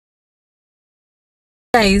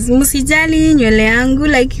Guys, musijali nywele yangu,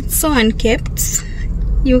 like it's so unkept.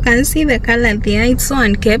 You can see the color there, it's so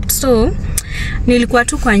unkept. So nilikuwa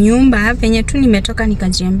tu kwa nyumba, venye tu nimetoka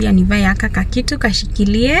nikajiambia nivae aka kitu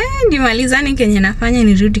kashikilie, nimalizane kenye nafanya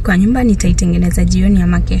nirudi kwa nyumba nitaitengeneza jioni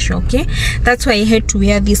ama kesho, okay? That's why I had to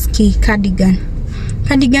wear this cardigan.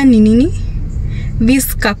 Cardigan ni nini?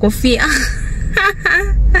 This kakofia.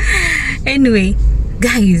 Anyway,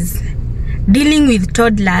 guys, dealing with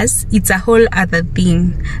toddlers, it's a whole other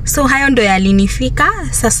thing. So hayo ndo yalinifika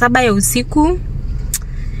saa 7 ya usiku.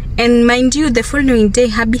 And mind you, the following day,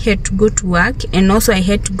 hubby had to go to work and also I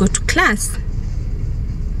had to go to class.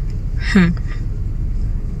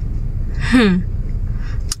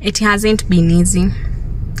 It hasn't been easy.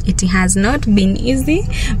 It has not been easy,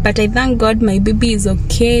 but I thank God my baby is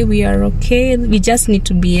okay. We are okay. We just need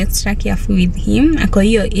to be extra careful with him. Ako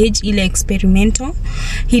hiyo age ile experimental.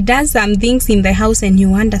 He does some things in the house and you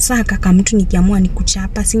wonder, so kaka mtu nikiamua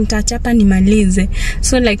nikuchapa, si nitachapa nimalize.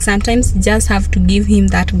 So like sometimes you just have to give him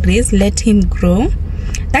that grace, let him grow.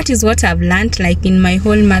 That is what I've learned, like in my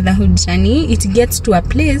whole motherhood journey. It gets to a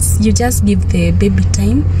place you just give the baby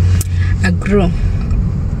time a grow.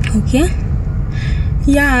 Okay?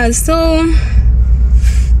 Yeah, so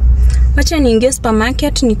wacha niingie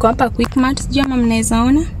supermarket. Niko hapa Quickmart, sijui kama mnaweza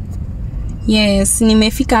ona. Yes,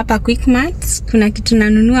 nimefika hapa Quickmart. Kuna kitu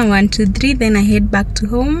nanunua 1 2 3, then I head back to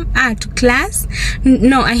home, to class.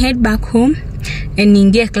 No, I head back home and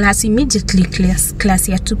niingie class immediately, class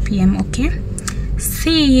ya 2 p.m, okay?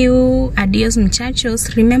 See you. Adios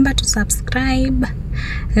muchachos. Remember to subscribe,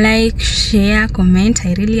 like, share, comment.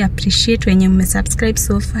 I really appreciate when you subscribe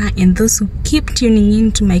so far, and those who keep tuning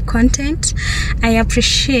in to my content, I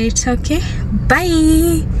appreciate. Okay,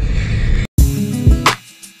 bye.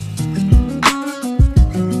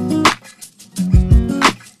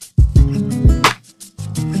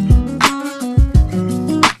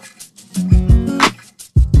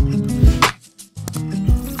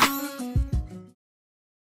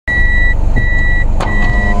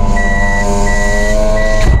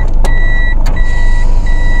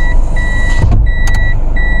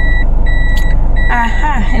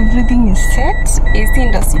 Everything is set.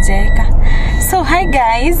 So hi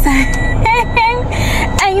guys.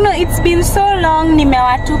 I know it's been so long.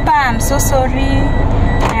 Nimewatupa. I'm so sorry.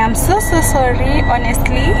 I am so sorry,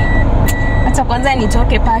 honestly. Acha kwanza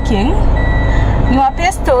nitoke parking.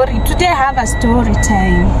 Niwape story. Today I have a story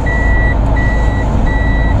time.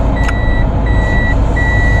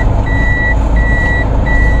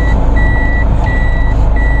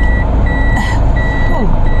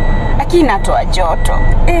 Inatoa joto.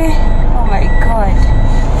 Oh my god.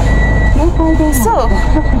 So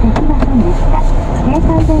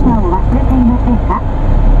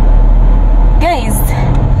guys,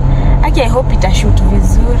 okay, I hope it shoot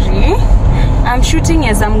vizuri. I'm shooting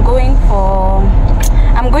as I'm going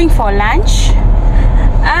for lunch.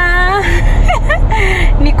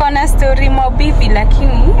 Niko na story mobibi,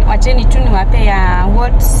 lakini wacheni tu niwape ya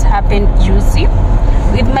what happened juicy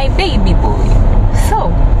with my baby boy.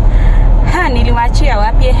 So niliwachia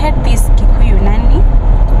wapi? I had this Kikuyu nani.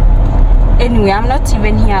 Anyway, I'm not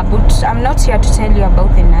here to tell you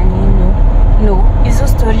about the nani. No, hizo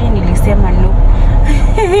story nilisema no.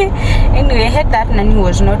 Anyway, I heard that nani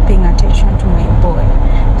was not paying attention to my boy.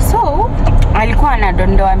 So alikuwa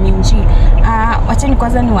anadondoa minji. Wacheni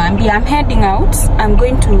kwanza niwaambie, I'm heading out. I'm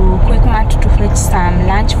going to Quickmart to fetch some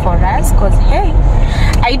lunch for us, cause hey,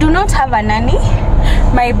 I do not have a nanny.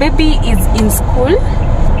 My baby is in school.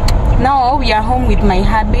 Now we are home with my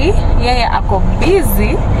hubby. Yeah, ako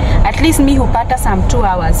busy. At least me hupata some 2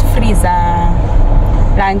 hours free za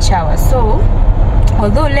lunch hour. So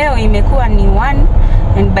although leo imekuwa ni 1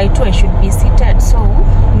 and by 2 I should be seated, so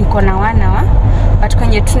niko na 1 hour, but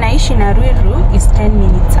kwenye tunaishi na Ruiru is 10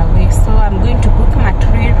 minutes away. So I'm going to cook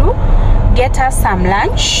Ruiru, get her some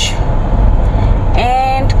lunch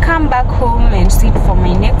and come back home and sit for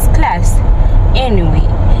my next class. Anyway,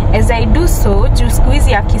 as I do so,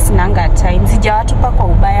 squeeze ya kisinanga time. Sijawatupa kwa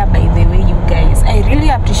ubaya, by the way, you guys. I really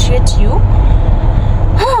appreciate you.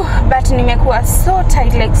 But nimekuwa so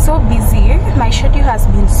tight, like so busy. My schedule has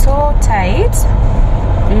been so tight.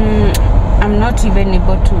 I'm not even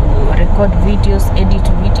able to record videos, edit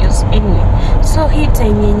videos. Anyway, so hii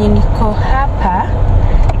time yenye niko hapa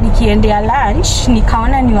nikiendea lunch,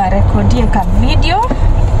 nikaona niwarekodie ka video,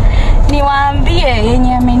 niwaambie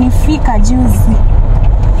yenye amenifika juzi.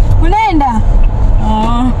 Unaenda?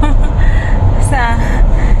 Sa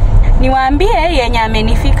niwaambie yenye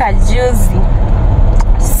amenifika juzi.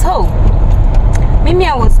 So Mimi,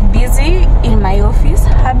 I was busy in my office.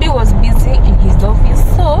 Hubby was busy in his office.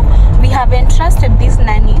 So we have entrusted this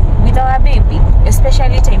nanny with our baby, especially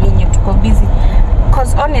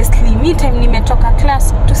me time nimetoka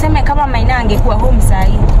class, tuseme kama Maina angekuwa home saa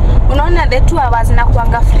hii, unaona the 2 hours na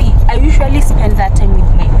kuanga free, I usually spend that time with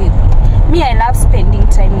my baby. Me, I love spending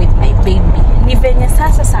time with my baby. Ni venye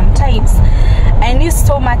sasa sometimes I need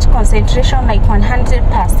so much concentration, like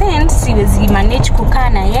 100%, siwezi manage kukaa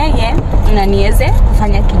na yeye na niweze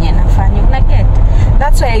kufanya kinye nafanya, una get?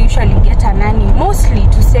 That's why I usually get a nanny, mostly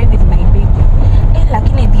to stay with my baby.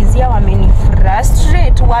 Lakini this year wameni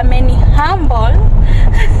frustrate, wameni humble.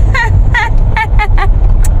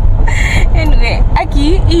 Anyway,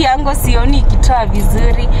 aki hii yango sioni ikitoa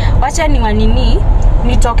vizuri. Wacha ni wanini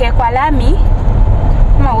nitoke kwa lami.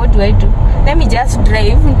 Kama what do I do? Let me just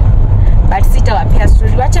drive. But sitawapea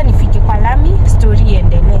story. Wacha nifike kwa lami, story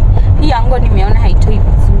iendelee. Hii yango nimeona haitoi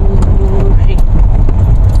vizuri.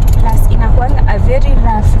 Plus inakuwa a very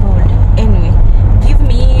rough road. Anyway, give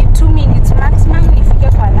me 2 minutes maximum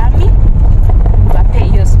nifike kwa lami. Niwape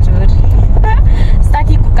hiyo story.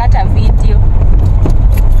 Sitaki kukata video.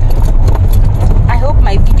 I hope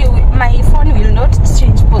my phone will not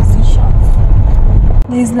change positions.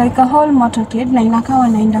 There's like a whole motorcade na inakaa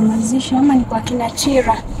wanaenda mazishi ama ni kwa kina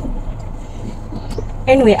Chira.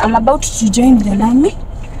 Anyway, I'm about to join the lami,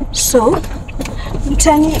 so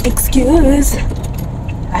mtani excuse.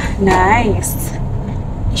 Nice.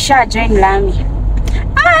 Isha join lami.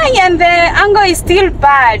 And the angle is still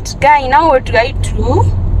bad. Guy, now what do I do?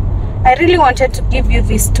 I really wanted to give you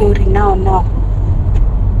this story now.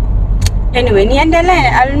 Anyway, niendele,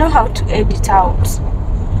 I'll know how to edit out.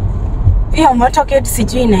 Yeah, motorcade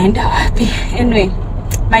sijui inaenda wapi. Anyway,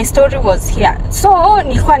 my story was here. So,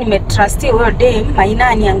 nilikuwa nimetrusty huyo day Maina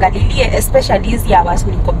aniangalilie, especially hizi hours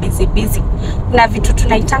niko busy. Kuna vitu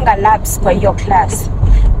tunaitanga labs kwa hiyo class.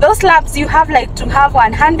 Those labs you have like to have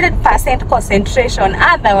 100% concentration,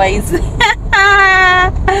 otherwise.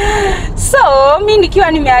 So, mimi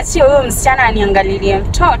nikiwa nimeachia huyo msichana aniangalilie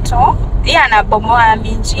mtoto, yeye anabomoa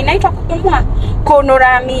minji, inaitwa kubomoa,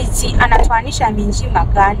 konora minji, anatoanisha minji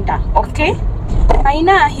maganda, okay?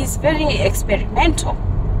 Maina, he's very experimental.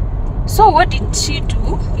 So what did she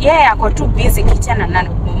do? Yeah, ako too busy kitchen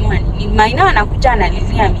anabomoa nini. Maina anakuja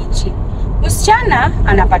analilia minji. Msichana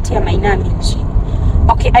anapatia Maina minji.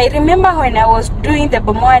 Okay, I remember when I was doing the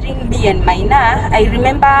bomoaring, me and Maina, I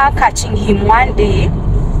remember catching him one day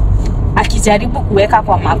akijaribu kuweka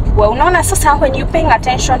kwa mapua. Unaona sasa, when you paying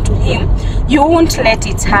attention to him, you won't let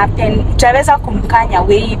it happen. Utaweza kumkanya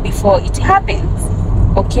way before it happens.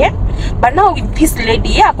 Okay? But now with this lady,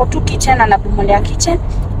 yeah, ako tu kitchen anabomolea kitchen,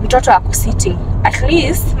 mtoto ako sitting. At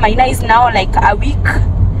least Maina is now like a week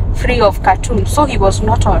free of cartoon. So he was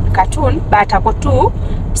not on cartoon, but ako tu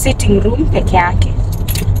sitting room peke yake.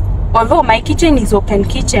 Although my kitchen is open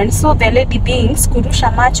kitchen, so the lady thinks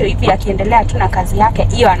kurusha macho hivi akiendelea tu na kazi yake,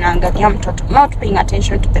 hiyo anaangalia mtoto, not paying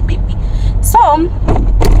attention to the baby. So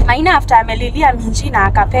Maina after amelilia minji na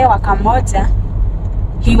akapewa kamoja,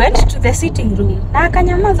 he went to the sitting room na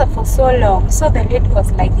akanyamaza for so long. So the lady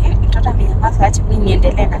was like, hey, mtoto amenyamaza, acha mimi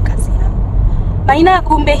niendelee na kazi yangu. Maina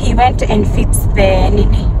kumbe he went and fixed the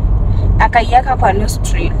nini, akaiweka kwa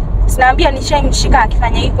nostril. Sinaambia nishamshika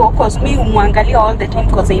akifanya hivyo cause mimi humwangalia all the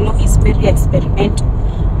time cause I know he's very experimental.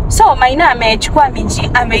 So Maina amechukua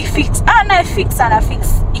minji, ameifix,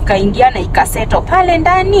 anafix, ikaingia na ikasettle pale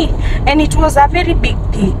ndani, and it was a very big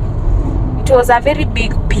pea. It was a very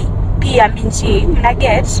big pea. Pia minji, mna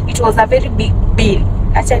get? It was a very big bean.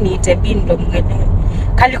 Acha niite bean ndo mwelewe.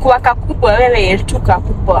 Kalikuwa kakubwa, wewe tu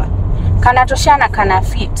kakubwa. Kanatoshana kana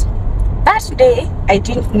fit. That day, I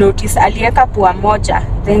didn't notice alieka pua moja,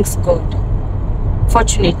 thanks God.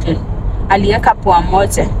 Fortunately, alieka pua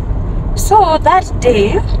moja. So that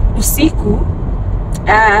day, usiku,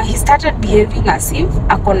 he started behaving as if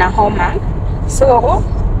akona homa. So,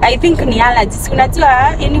 I think ni allergies.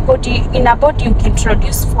 Unajua, anybody in a body you can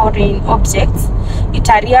introduce foreign objects, it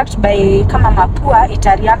react by, kama mapua, it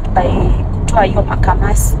react by kutoa hiyo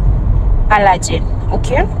makamasi. Allergen,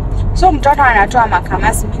 okay? So mtoto anatoa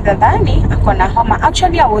makamasi, midhani akona homa.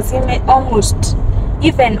 Actually, I was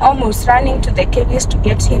almost running to the chemist to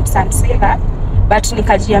get him some syrup, but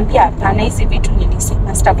nikajiambia hapana, hizi vitu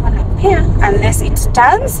nilisema sitakuwa nampea unless it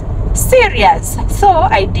turns serious. So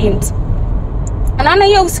I didn't. Unaona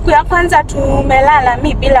hiyo usiku ya kwanza tumelala,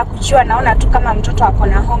 mimi bila kujua, naona tu kama mtoto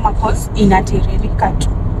akona homa cause inatiririka tu.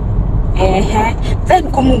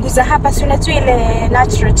 Then kumunguza hapa, si unajua ile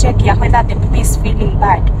natural check ya whether the baby is feeling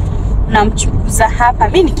bad. Namchunguza hapa,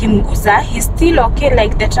 mimi nikimguza he's still okay,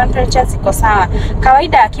 like the temperature ziko sawa.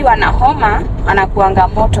 Kawaida akiwa na homa anakuanga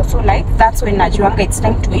moto, so like that's when najuanga it's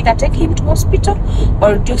time to either take him to hospital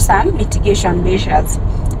or do some mitigation measures.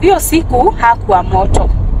 Hiyo siku hakuwa moto.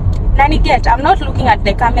 Nani get? I'm not looking at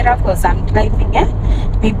the camera because I'm driving,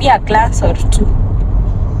 maybe a glance or two,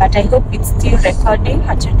 but I hope it's still recording.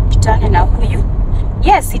 Acha tukitane na huyu.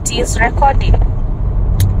 Yes, it is recording.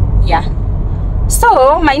 Yeah.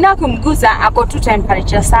 So Maina kumguza ako tu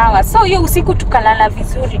temperature sawa. So hiyo usiku tukalala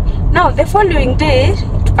vizuri. Now the following day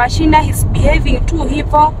tukashinda his behaving tu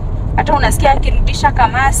hivyo. Hata unasikia akirudisha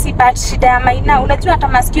kamasi, but shida ya Maina unajua hata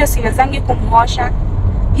masikio siwezangi kumuosha.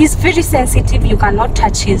 He's very sensitive. You cannot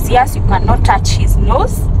touch his ears, you cannot touch his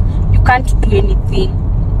nose, you can't do anything.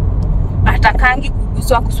 Atakangi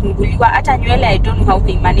kuguzwa, kusunguliwa. Hata nywele I don't know how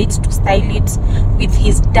they manage to style it with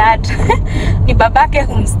his dad. Ni babake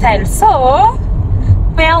humstyle. So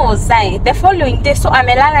where was I? The following day, so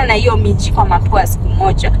amelala na hiyo miji kwa mapua siku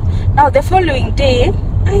moja. Now the following day,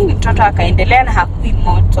 mtoto akaendelea na hakui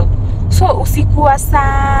moto. So usiku wa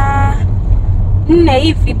saa 4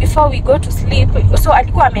 hivi before we go to sleep, so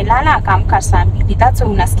alikuwa amelala akaamka saa 2. That's why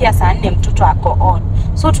unasikia saa 4 mtoto ako on.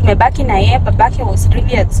 So tumebaki na yeye, babake was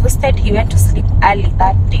really exhausted. He went to sleep early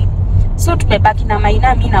that day. So tumebaki na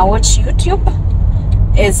Maina, mimi na watch YouTube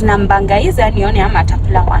as nambangaiza nione ama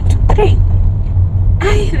atakula 1 2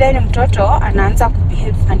 3. Then mtoto anaanza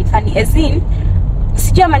kubehave funny as in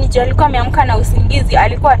sijui manager alikuwa ameamka na usingizi,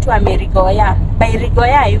 alikuwa tu amerigoya. By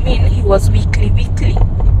rigoya I mean he was weakly.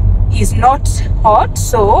 He's not hot,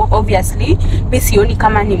 so obviously mimi sioni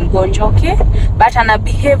kama ni mgonjwa, okay, but ana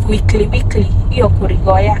behave weakly hiyo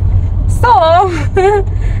kurigoya. So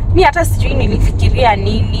mimi hata sijui nilifikiria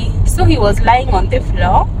nini. So he was lying on the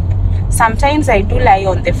floor. Sometimes I do lie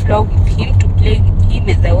on the floor with him to play with him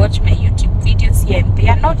as I watch my YouTube videos here and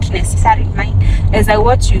there. Not necessarily mine, as I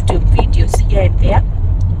watch YouTube videos here and there.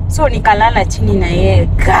 So nikalala chini na yeye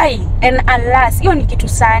guy, and alas hiyo ni kitu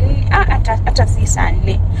saa 4, hata si saa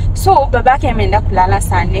 4. So babake ameenda kulala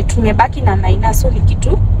saa 4, tumebaki na Maina. So ni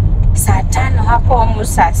kitu saa 5 hapo,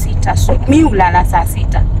 almost saa 6. So mimi ulala saa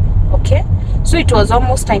 6, okay. So it was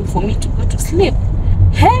almost time for me to go to sleep.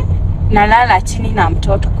 Nalala chini na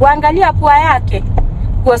mtoto, kuangalia pua yake.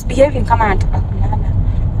 He was behaving kama anataka kulala.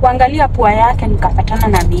 Kuangalia pua yake nikapatana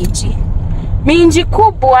na minji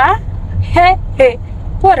kubwa.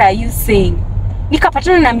 What are you saying?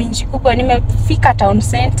 Nikapatana na minji kubwa. Nimefika town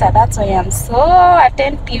center. That's why I'm so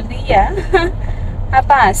attentive here.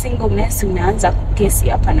 Hapa single mess umeanza kukesi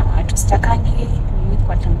hapa na watu. Sitakangi mimi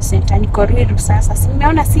kwa town center. Niko Ruiru sasa.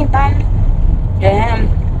 Simeona si mbali.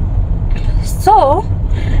 So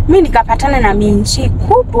mimi nikapatana na minji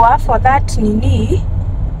kubwa for that nini.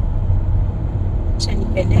 Acha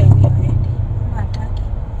nipelewe hiyo. Hataki.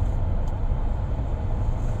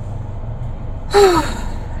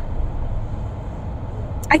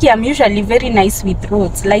 I'm usually very nice with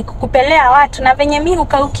roads, like kupelea watu na venye mimi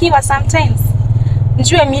ukaukiwa sometimes.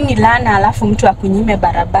 Njue mimi ni lana alafu mtu akunyime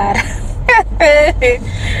barabara.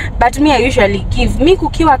 But me I usually give. Mimi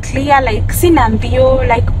kukiwa clear, like sina mbio,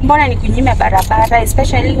 like mbona nikunyime barabara,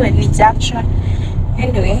 especially when ni junction.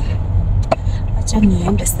 Anyway, acha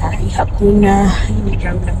niende sasa, hakuna ni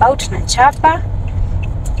roundabout na chapa.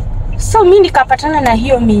 So mimi nikapatana na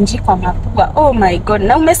hiyo minji kwa mapua. Oh my god.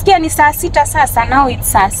 Na umesikia ni saa 6 sasa. Now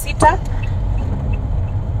it's saa 6.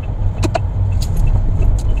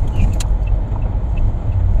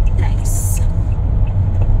 Nice.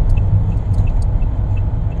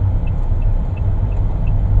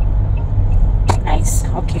 Nice.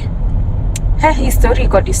 Okay. Hii story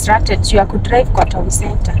got distracted. You could drive kwa town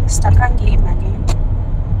center. Sitakangi hii maneno.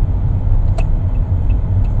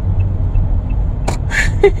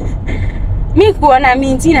 Mimi kuona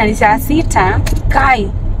minji na ni saa 6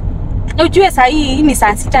 kai. Ujue saa hii ni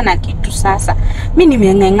saa 6 na kitu sasa. Mimi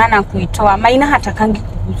nimeng'ang'ana kuitoa. Maina hatakangi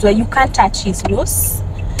kuguzwa. You can't touch his nose,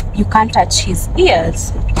 you can't touch his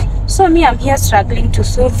ears. So me I'm here struggling to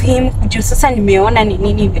soothe him. Juu sasa nimeona ni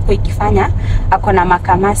nini imekuwa ikifanya ako na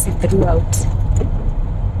makamasi throughout.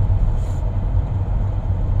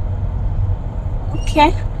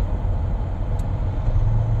 Okay.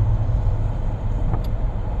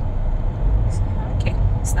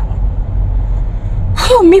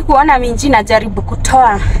 Mimi kuona minji najaribu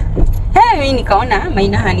kutoa. Mimi nikaona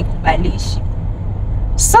Maina hanikubalishi.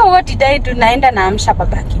 So what did I do? Naenda naamsha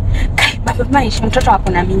babake. Kai baba M.u.k.a.m.i.h, mtoto wako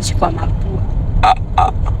na minji kwa mapua.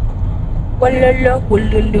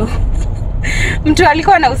 Wololo. Mtu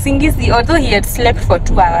alikuwa na usingizi, although he had slept for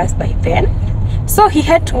 2 hours by then. So he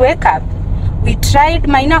had to wake up. We tried.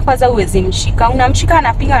 Maina kwanza uwezi mshika. Unamshika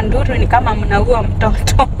anapiga nduru ni kama mnaua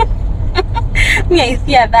mtoto. I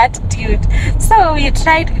fear that dude. So we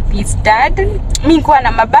tried with his dad. Mimi kwa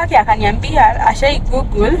na mabaki akaniambia ashai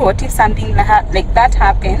Google what if something like that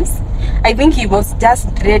happens. I think he was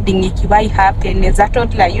just dreading ikiwai happen as a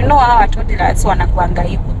toddler. You know how a toddlers wanakuanga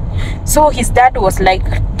hivyo. So his dad was like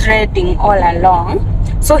dreading all along,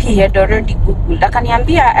 so he had already googled.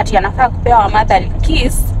 Akaniambia ati anafaa kupewa motherly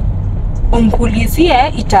kiss,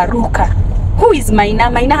 umpulizie itaruka. Who is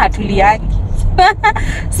Maina? Maina hatuliagi.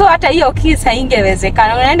 So hata hiyo kiss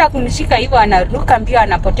haingewezekana. Unaenda kumshika hivyo anaruka mbio,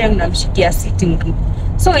 anapotea, unamshikia sitting room.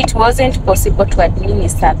 So it wasn't possible to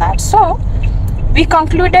administer that. So we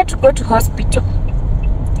concluded to go to hospital.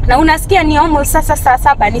 Na unasikia ni almost sasa saa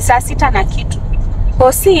 7, ni saa 6 na kitu.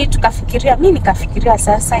 Hosi tukafikiria, mimi nikafikiria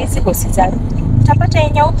sasa hizi hosi za utapata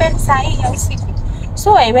yenye open saa hii ya usiku.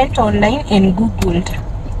 So I went online and googled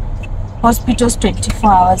hospitals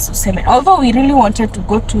 24 hours to 7. Although we really wanted to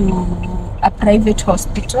go to a private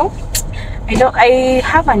hospital, I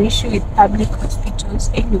have an issue with public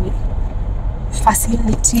hospitals anyway.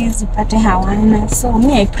 Facilities upate hawana, so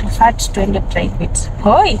me I preferred to ende private.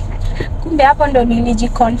 Hoi, kumbe hapo ndo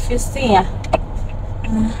nilijiconfusia.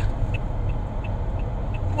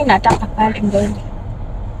 Mimi nataka pale mbele.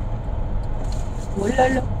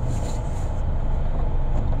 Ulolo.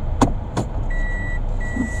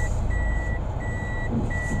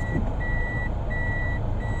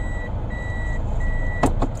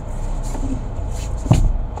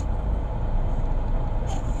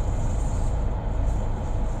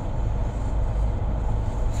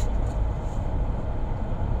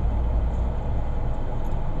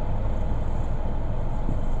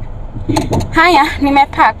 Haya,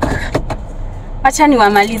 nimepack. Acha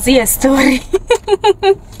niwamalizie story.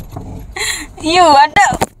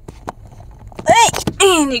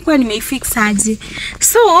 Nilikuwa nimeifix aje.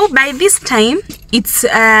 So by this time it's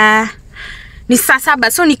ni saa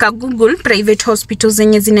 7, so nika google private hospitals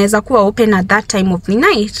zenye zinaweza kuwa open at that time of the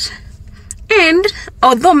night. And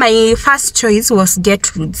although my first choice was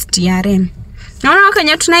Gertrude's TRM. Naona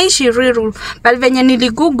kwenye tunaishi Ruiru, but venye nili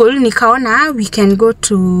google nikaona we can go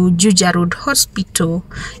to Juja Road Hospital,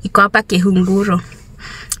 iko hapa Kehunguro.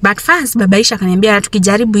 But first babaisha akaniambia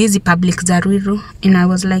tukijaribu hizi public za Ruiru, and I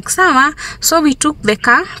was like sawa. So we took the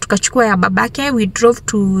car, tukachukua ya babake, we drove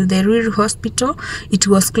to the Ruiru Hospital. It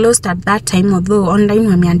was closed at that time, although online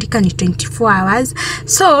wameandika ni 24 hours.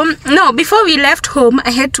 So no, before we left home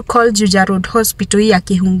I had to call Juja Road Hospital ya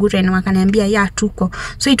Kehunguro, na wakaniambia ya tuko.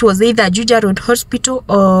 So it was either Juja Road Hospital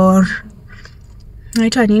or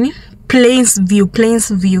naitwa nini? Plains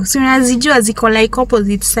View. So unazijua ziko like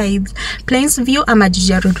opposite sides. Plains View ama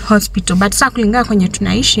Juja Road Hospital. But sasa kulingana kwenye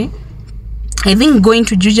tunaishi, I think going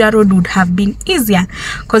to Juja Road would have been easier,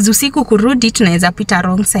 because usiku kurudi tunaweza pita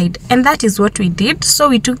wrong side. And that is what we did. So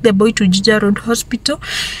we took the boy to Juja Road Hospital.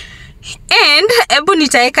 And ebu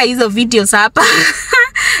nitaeka hizo videos hapa.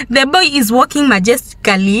 The boy is walking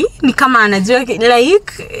majestically. Ni kama anajua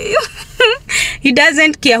like he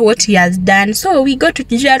doesn't care what he has done. So we go to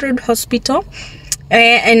Juja Road Hospital,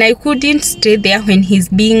 and I couldn't stay there when he's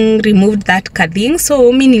being removed that thing.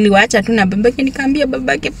 So mimi niliwacha tu na babake, nikamwambia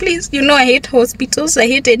babake, please, you know I hate hospitals, I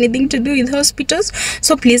hate anything to do with hospitals,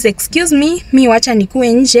 so please excuse me, mi wacha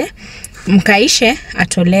nikuwe nje mkaishe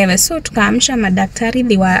atolewe. So tukaamsha madaktari,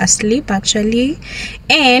 they were asleep actually,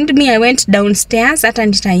 and me I went downstairs. Hata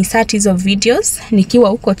nitainsert hizo videos nikiwa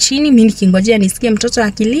huko chini, mimi nikingojea nisikie mtoto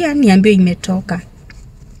akilia niambiwe imetoka.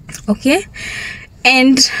 Okay,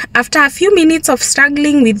 and after a few minutes of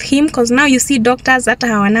struggling with him, because now you see doctors hata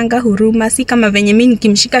hawananga huruma, si kama venye mimi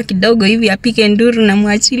nikimshika kidogo hivi apike nduru na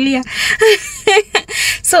muachilia.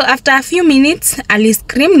 So after a few minutes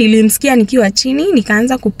aliscream, nilimsikia nikiwa chini,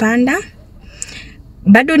 nikaanza kupanda.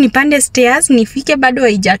 Bado nipande stairs nifike, bado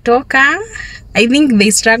haijatoka. I think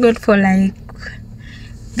they struggled for like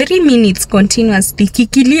 3 minutes continuously,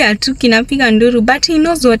 kikilia tu kinapiga nduru, but he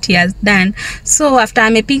knows what he has done. So after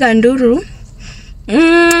amepiga nduru,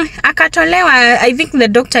 akatolewa. I think the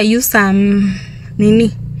doctor used some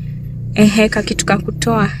kitu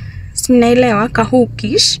kakutoa, sinaelewa,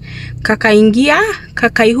 kahukish, kakaingia,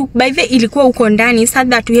 kakaihook. By the ilikuwa uko ndani, so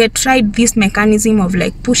that we had tried this mechanism of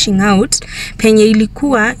like pushing out, penye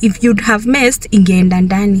ilikuwa if you'd have messed ingeenda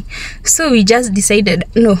ndani. So we just decided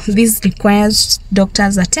no, this requires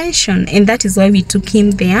doctor's attention, and that is why we took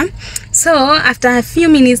him there. So after a few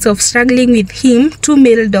minutes of struggling with him, 2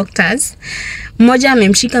 male doctors, mmoja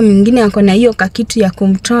amemshika, mwingine ako na hiyo kakitu ya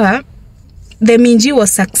kumtoa, the minji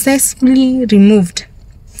was successfully removed.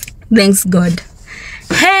 Thanks God.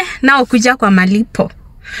 Now kuja kwa malipo.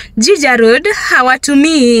 Juja Road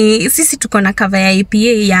hawatumii, sisi tuko na cover ya APA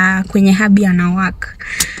ya kwenye hubby ana work.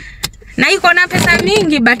 Na iko na pesa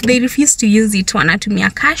mingi, but they refuse to use it. Wanatumia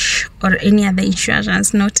cash or any other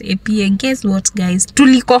insurance, not APA. Guess what guys?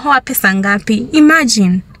 Tulikohoa pesa ngapi?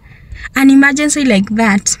 Imagine an emergency like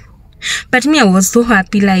that. But me, I was so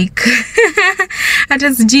happy, like,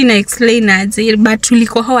 hata sijui na explain aje, but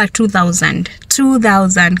tulikohoa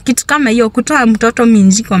 2,000 kitu kama hiyo, kutoa mtoto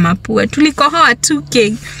minji kwa mapua. Tulikohoa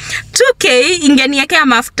 2K ingeniekea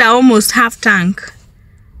mafuta almost half tank.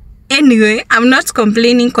 Anyway, I'm not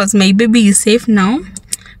complaining because my baby is safe now,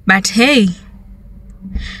 but hey,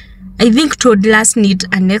 I think toddlers need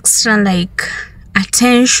an extra, like,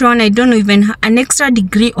 attention. I don't know, even an extra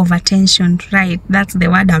degree of attention, right? That's the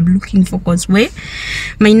word I'm looking for, because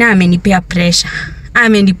maina amenipea pressure,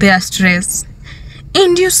 amenipea stress.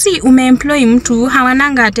 And you see, umeemploy mtu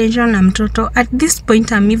hawananga attention na mtoto. At this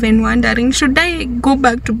point, I'm even wondering, should I go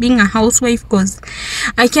back to being a housewife? Because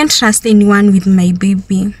I can't trust anyone with my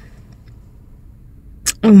baby.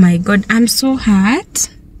 Oh my God, I'm so hurt.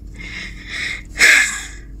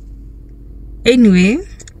 Anyway,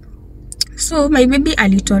 so my baby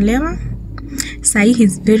alitolewa. Sai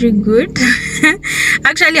he's very good.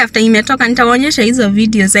 Actually, after imetoka nitawaonyesha hizo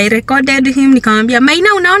videos. I recorded him, nikamwambia,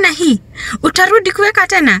 Maina, unaona hii? Utarudi kuweka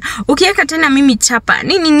tena? Ukiweka tena mimi chapa.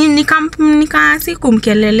 Nikasi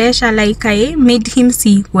kumkelelesha, like I made him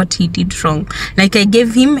see what he did wrong. Like I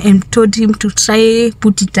gave him and told him to try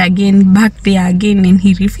put it again, back there again, and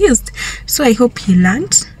he refused. So I hope he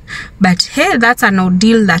learned. But hey, that's an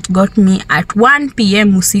ordeal that got me at 1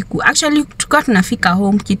 p.m. usiku. Actually, tuka tunafika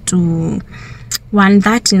home kitu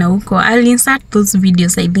 1:30 na huko. I'll insert those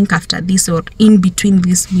videos, I think, after this or in between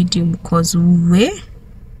this video, because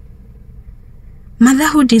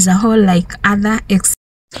motherhood is a whole like other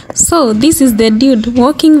So this is the dude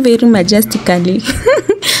walking very majestically.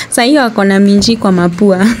 Sasa hiyo akona minji kwa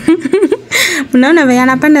mapua. Unaona vile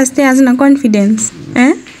anapanda stairs na confidence,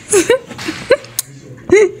 eh?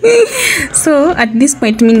 So at this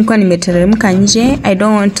point mimi nilikuwa nimeteremka nje. I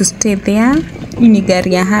don't want to stay there. Ni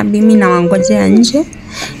gari ya habi, mimi nawangojea nje.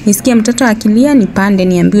 Nisikie mtoto akilia nipande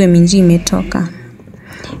niambiwe minji imetoka.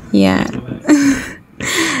 Yeah.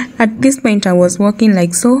 At this point I was walking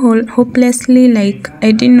like so hopelessly, like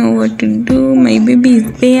I didn't know what to do. My baby is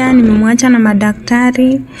there, nimemwacha na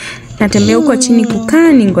madaktari. Natembea huko chini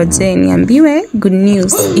kukaa ningoje niambiwe good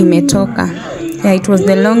news imetoka. Yeah, it was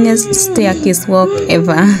the longest staircase walk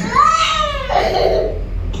ever.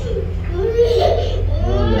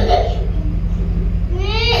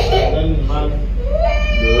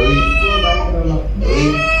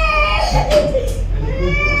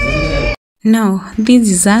 Now, this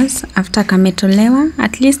is us after kametolewa.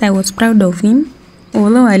 At least I was proud of him.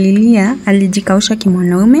 Although alilia, alijikausha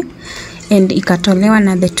kimwanaume, and ikatolewa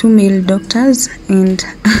na the 2 male doctors, and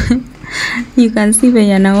you can see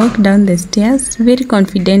when I walk down the stairs, very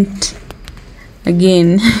confident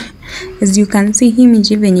again. As you can see, him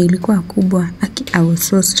venye ilikuwa kubwa. I was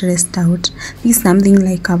so stressed out. This is something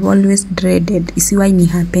like I've always dreaded. Isiwai ni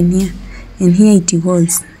happen here. And here it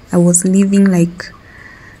was. I was living like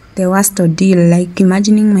the worst ordeal, like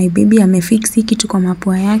imagining my baby amefixi kitu kwa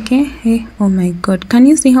mapua yake. Hey, oh my God, can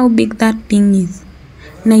you see how big that thing is?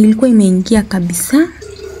 Na ilikuwa imeingia kabisa.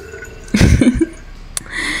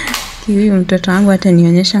 Huyu mtoto wangu hata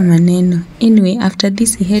nionyesha maneno. Anyway, after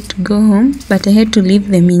this he had to go home, but I had to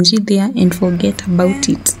leave the minji there and forget about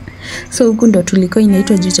it. So huku ndo tulikuwa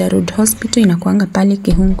inaitwa Juja Road Hospital, inakuanga pale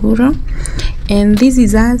Kihunguro. And this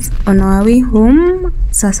is us on our way home.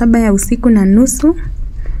 Saa 7 ya usiku na nusu.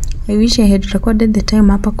 I wish I had recorded the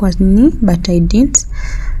time hapa kwa nini, but I didn't.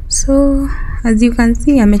 So as you can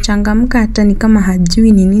see, amechangamka hata ni kama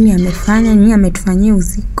hajui ni nini amefanya, nini ametufanyia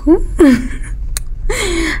usiku.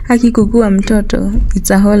 Hakikukua mtoto,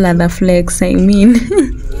 it's a whole other flex, I mean.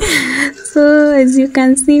 So as you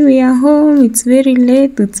can see, we are home. It's very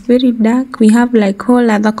late, it's very dark. We have like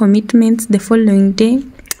whole other commitments the following day.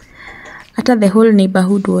 After the whole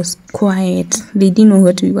neighborhood was quiet. They didn't know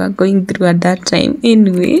what we were going through at that time.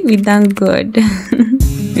 Anyway, we thank God.